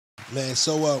Man,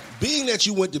 so being that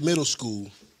you went to middle school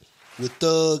with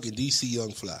Thug and DC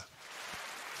Young Fly,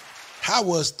 how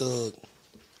was Thug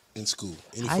in school?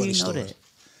 Any How funny you know stories? that?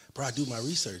 Bro, I do my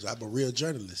research. I'm a real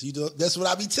journalist. You know, that's what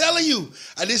I be telling you.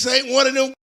 And this ain't one of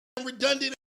them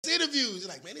redundant interviews. You're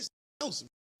like, man, this knows.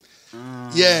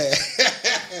 Yeah.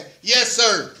 Yes,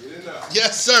 sir.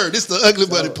 Yes, sir. This is the Ugly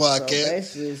Buddy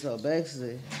podcast.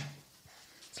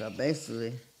 So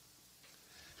basically,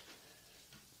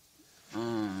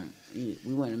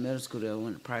 we went to middle school there. We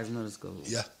went to Price Middle School.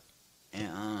 Yeah.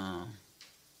 And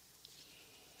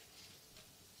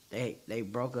they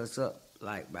broke us up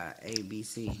like by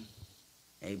ABC.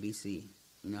 ABC.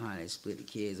 You know how they split the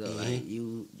kids up?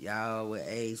 Mm-hmm. Like y'all with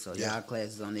A, so y'all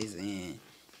classes on this end.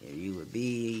 If you with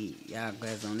B, y'all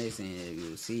class on this end. If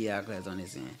you with C, y'all class on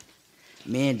this end.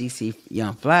 Me and DC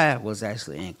Young Fly was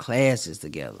actually in classes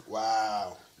together.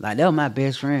 Wow. Like, that was my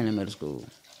best friend in middle school.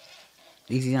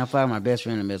 DC Young Fly was my best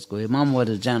friend in middle school. His mama was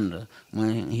a janitor.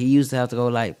 When he used to have to go,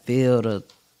 like, fill the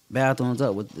bathrooms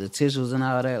up with the tissues and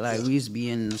all that, like, we used to be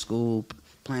in the school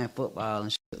playing football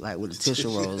and shit, like, with the tissue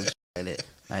rolls and shit like that.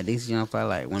 Like, DC Young Fly,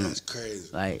 like, one That's of crazy.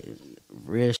 like,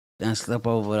 real shit done slept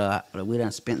over we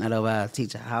done spent that over our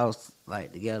teacher house,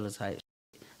 like, together type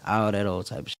shit. All that old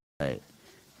type of shit. Like,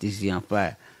 DC Young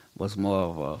Fly was more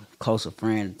of a closer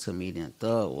friend to me than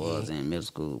Thug was in middle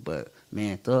school. But me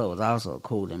and Thug was also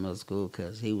cool in middle school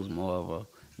because he was more of a,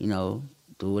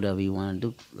 do whatever you want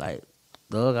to do. Like,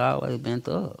 Thug always been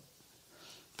Thug.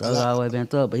 Thug always been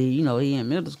Thug. But he in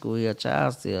middle school, he a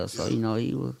child still. So,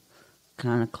 he was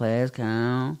kind of class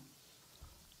clown.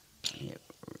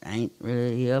 Ain't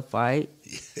really he'll fight.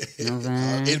 You know what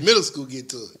I'm saying? In middle school, get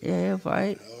to it. Yeah, he'll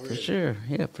fight. For sure.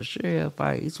 Yeah, for sure he'll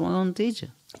fight. He's one on the teacher.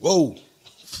 Whoa.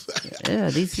 Yeah,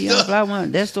 DC Young Fly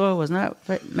one. That story was not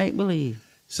make believe.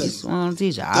 So, He's one on the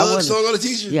teacher. Thug swung on the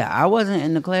teacher? Yeah, I wasn't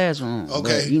in the classroom.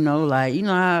 Okay. But, you know how you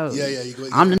go.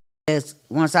 I'm the that's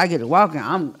once I get to walking,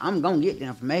 I'm gonna get the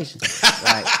information.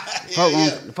 Like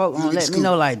the folk gonna let me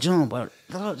know, like, June, but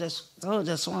Thug just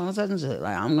swung on such and such.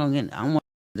 Like, I'm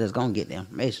just gonna get the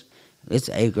information. It's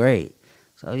the 8th grade.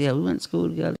 So yeah, we went to school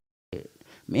together.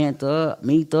 Thug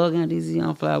and DC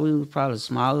Young Fly, we was probably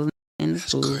smaller in the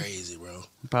school. That's crazy, bro.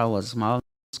 Probably was small in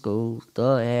school.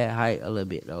 Thug had height a little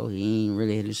bit though. He ain't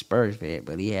really hit his spurs for it,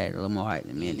 but he had a little more height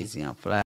than me and DC Young Fly.